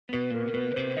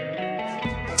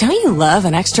Don't you love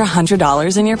an extra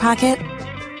 $100 in your pocket?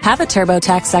 Have a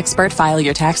TurboTax expert file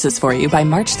your taxes for you by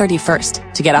March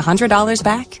 31st to get $100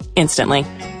 back instantly.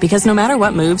 Because no matter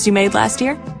what moves you made last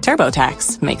year,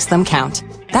 TurboTax makes them count.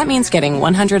 That means getting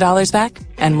 $100 back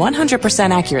and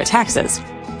 100% accurate taxes,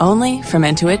 only from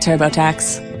Intuit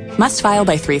TurboTax. Must file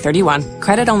by 3/31.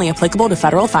 Credit only applicable to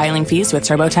federal filing fees with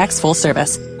TurboTax full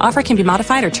service. Offer can be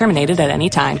modified or terminated at any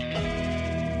time.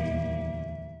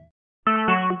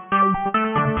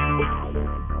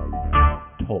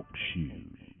 Talk shoes.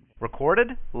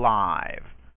 Recorded live.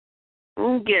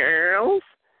 Girls,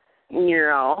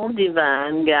 you're all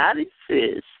divine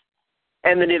goddesses.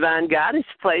 And the divine goddess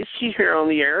placed you here on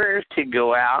the earth to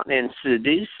go out and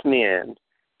seduce men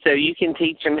so you can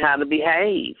teach them how to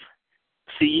behave.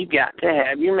 So you got to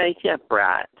have your makeup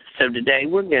right. So today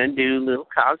we're going to do a little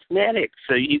cosmetics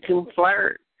so you can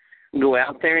flirt. Go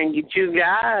out there and get you a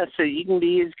guy so you can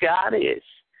be his goddess.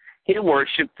 He'll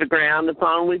worship the ground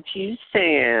upon which you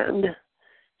stand.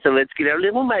 So let's get our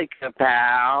little makeup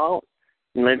out.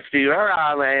 And let's do our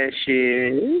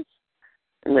eyelashes.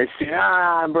 And let's do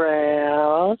our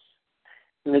eyebrows.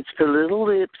 And let's put a little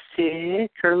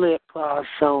lipstick or lip gloss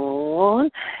on.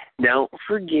 Don't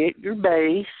forget your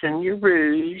base and your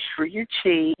rouge for your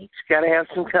cheeks. Got to have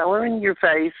some color in your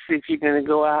face if you're going to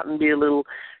go out and be a little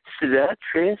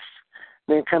seductress.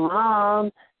 Then come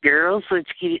on, girls,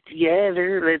 let's get it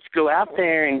together. Let's go out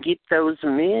there and get those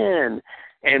men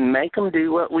and make them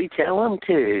do what we tell them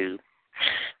to.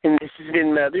 And this has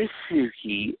been Mother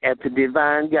Sookie at the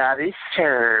Divine Goddess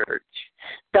Church.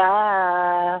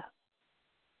 Bye.